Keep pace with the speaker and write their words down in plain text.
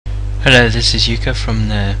Hello, this is Yucca from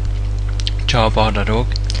the jar.org.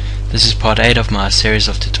 This is part 8 of my series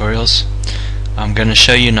of tutorials. I'm going to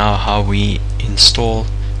show you now how we install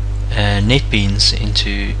NetBeans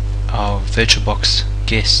into our VirtualBox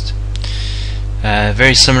guest.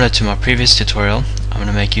 Very similar to my previous tutorial, I'm going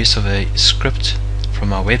to make use of a script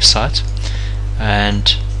from our website,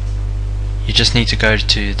 and you just need to go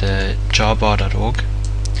to the jar.org.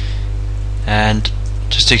 And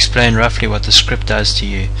just to explain roughly what the script does to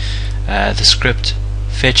you, the script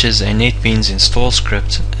fetches a NetBeans install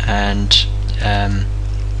script, and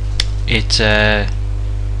it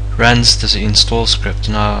runs this install script.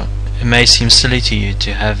 Now, it may seem silly to you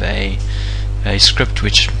to have a script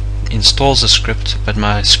which installs a script, but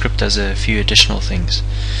my script does a few additional things.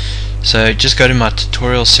 So just go to my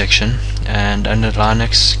tutorial section, and under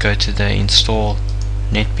Linux go to the install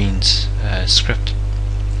NetBeans script.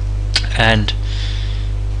 And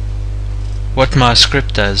what my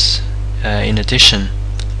script does, in addition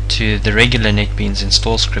to the regular NetBeans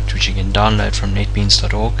install script, which you can download from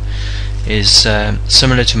netbeans.org, is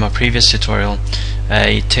similar to my previous tutorial.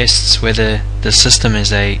 It tests whether the system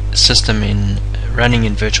is a system running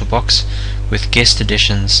in VirtualBox with guest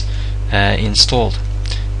editions installed.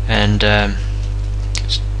 And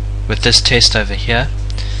with this test over here,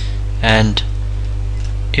 and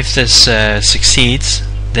if this succeeds,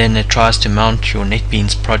 then it tries to mount your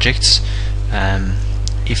NetBeans projects,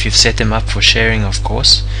 if you've set them up for sharing, of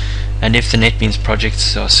course. And if the NetBeans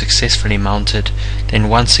projects are successfully mounted, then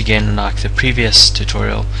once again, like the previous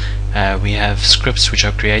tutorial, we have scripts which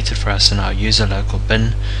are created for us in our user local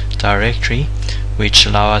bin directory, which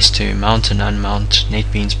allow us to mount and unmount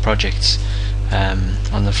NetBeans projects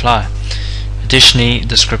on the fly. Additionally,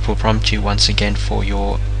 the script will prompt you once again for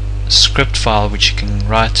your script file, which you can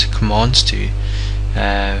write commands to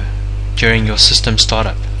during your system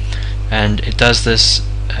startup. And it does this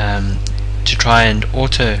to try and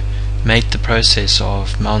automate the process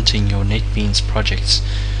of mounting your NetBeans projects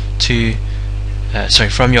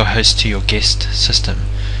from your host to your guest system.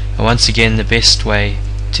 And once again, the best way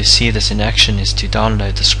to see this in action is to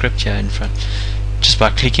download the script here in front, just by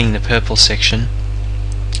clicking the purple section.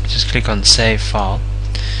 Just click on Save File,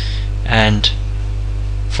 and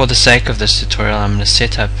for the sake of this tutorial, I'm going to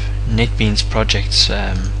set up NetBeans projects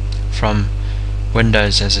from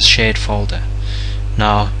Windows as a shared folder.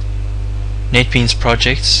 Now, NetBeans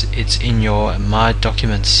projects, it's in your My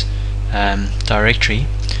Documents directory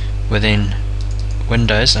within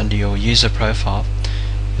Windows. Under your user profile,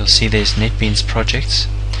 you'll see there's NetBeans projects.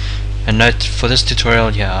 And note, for this tutorial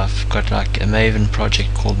here, I've got like a Maven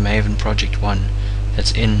project called Maven Project 1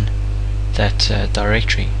 that's in that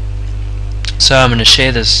directory. So I'm going to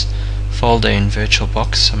share this folder in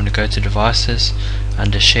VirtualBox. I'm going to go to Devices,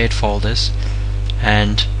 under Shared Folders,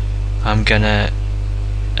 and I'm going to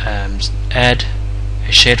add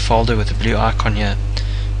a shared folder with a blue icon here.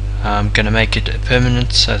 I'm going to make it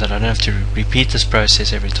permanent so that I don't have to repeat this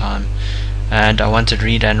process every time, and I wanted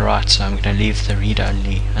read and write, so I'm going to leave the read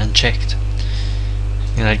only unchecked.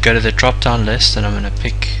 I'm going to go to the drop down list, and I'm going to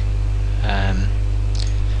pick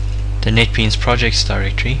the NetBeans projects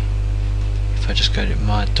directory. If I just go to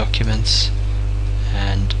My Documents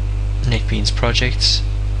and NetBeans projects,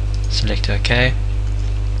 select OK,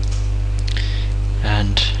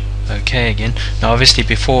 and OK again. Now, obviously,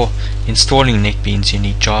 before installing NetBeans, you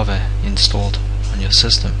need Java installed on your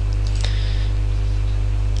system.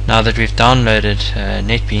 Now that we've downloaded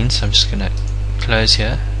NetBeans, I'm just going to close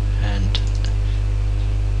here and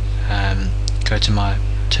go to my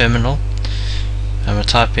terminal. I'm going to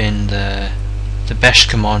type in the bash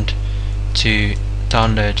command to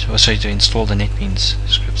download, or sorry, to install the NetBeans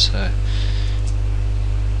script. So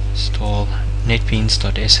install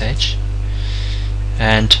netbeans.sh,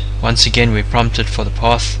 and once again we're prompted for the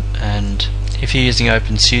path, and if you're using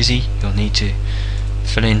OpenSuse, you'll need to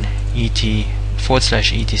fill in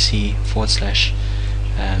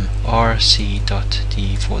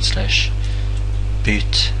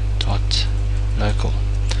etc/etc/rc.d/boot.local.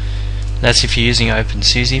 That's if you're using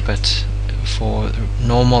OpenSuse, but for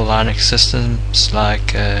normal Linux systems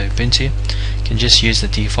like Ubuntu, you can just use the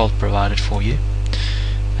default provided for you.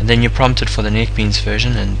 And then you're prompted for the NetBeans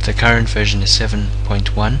version, and the current version is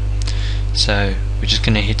 7.1. So we're just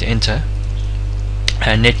going to hit enter,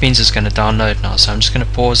 and NetBeans is going to download now. So I'm just going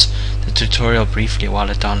to pause the tutorial briefly while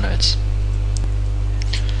it downloads.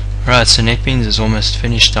 Right, so NetBeans is almost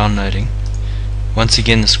finished downloading. Once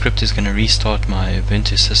again, the script is going to restart my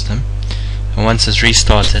Ubuntu system, and once it's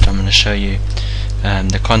restarted, I'm going to show you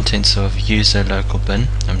the contents of user local bin.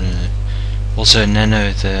 I'm going to also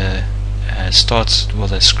nano the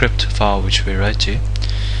the script file which we wrote to.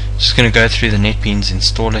 Just going to go through the NetBeans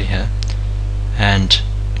installer here, and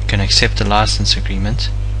you can accept the license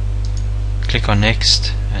agreement. Click on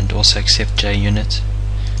next, and also accept JUnit.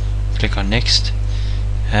 Click on next,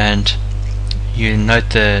 and you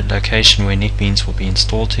note the location where NetBeans will be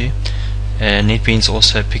installed to. NetBeans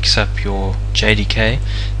also picks up your JDK,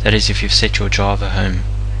 that is if you've set your Java home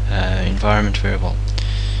environment variable.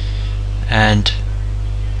 And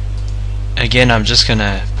again, I'm just going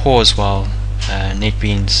to pause while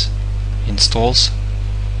NetBeans installs,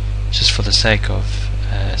 just for the sake of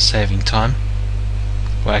saving time.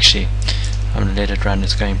 Well, actually, I'm going to let it run,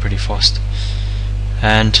 it's going pretty fast.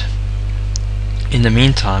 And in the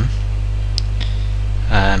meantime,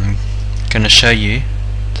 I'm going to show you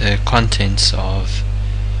the contents of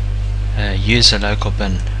user local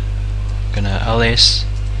bin. I'm going to ls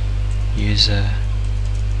user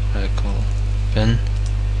local bin,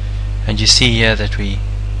 and you see here that we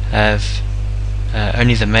have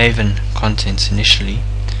only the Maven contents initially,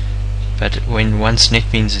 but once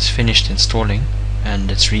NetBeans is finished installing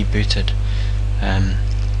and it's rebooted,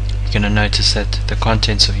 you're going to notice that the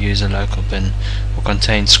contents of user local bin will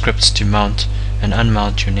contain scripts to mount and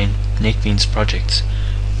unmount your NetBeans projects.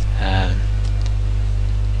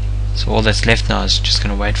 So all that's left now is just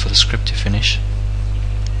going to wait for the script to finish.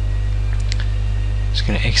 Just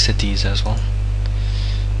going to exit these as well.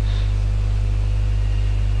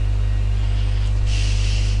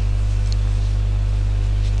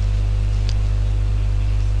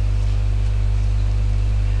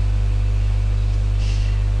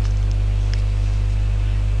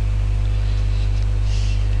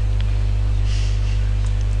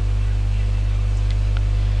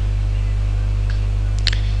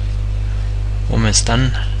 Almost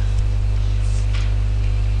done.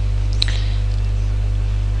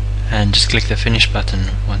 And just click the finish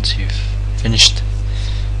button once you've finished.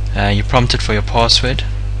 You're prompted for your password.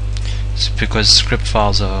 It's because script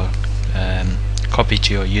files are copied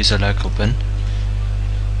to your user local bin.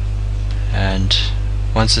 And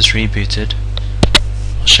once it's rebooted,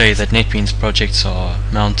 I'll show you that NetBeans projects are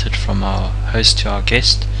mounted from our host to our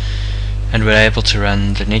guest, and we're able to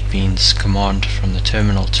run the NetBeans command from the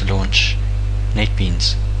terminal to launch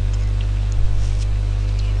NetBeans.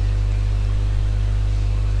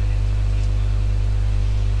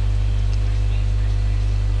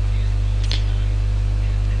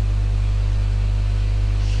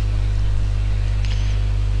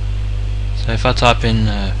 So if I type in,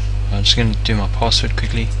 I'm just going to do my password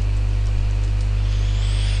quickly.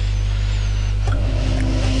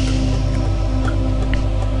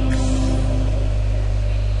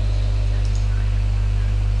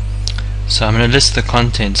 So I'm going to list the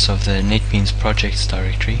contents of the NetBeans projects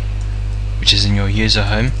directory, which is in your user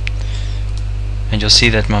home, and you'll see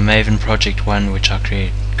that my Maven project 1, which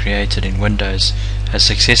I created in Windows, has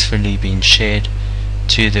successfully been shared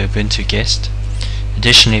to the Ubuntu guest.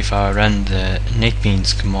 Additionally, if I run the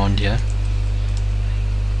NetBeans command here,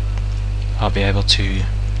 I'll be able to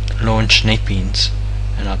launch NetBeans,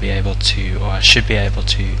 and I'll be able to, or I should be able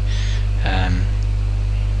to,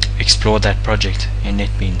 explore that project in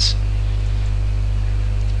NetBeans.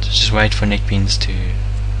 So just wait for NetBeans to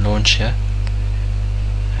launch here,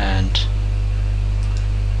 and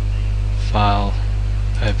file,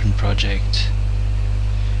 open project,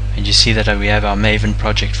 and you see that we have our Maven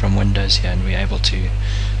project from Windows here, and we're able to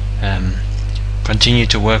continue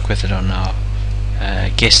to work with it on our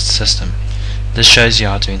guest system. This shows you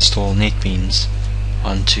how to install NetBeans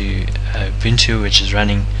onto Ubuntu, which is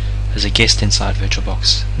running as a guest inside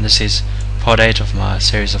VirtualBox. And this is part 8 of my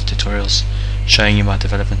series of tutorials showing you my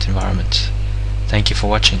development environment. Thank you for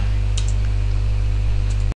watching.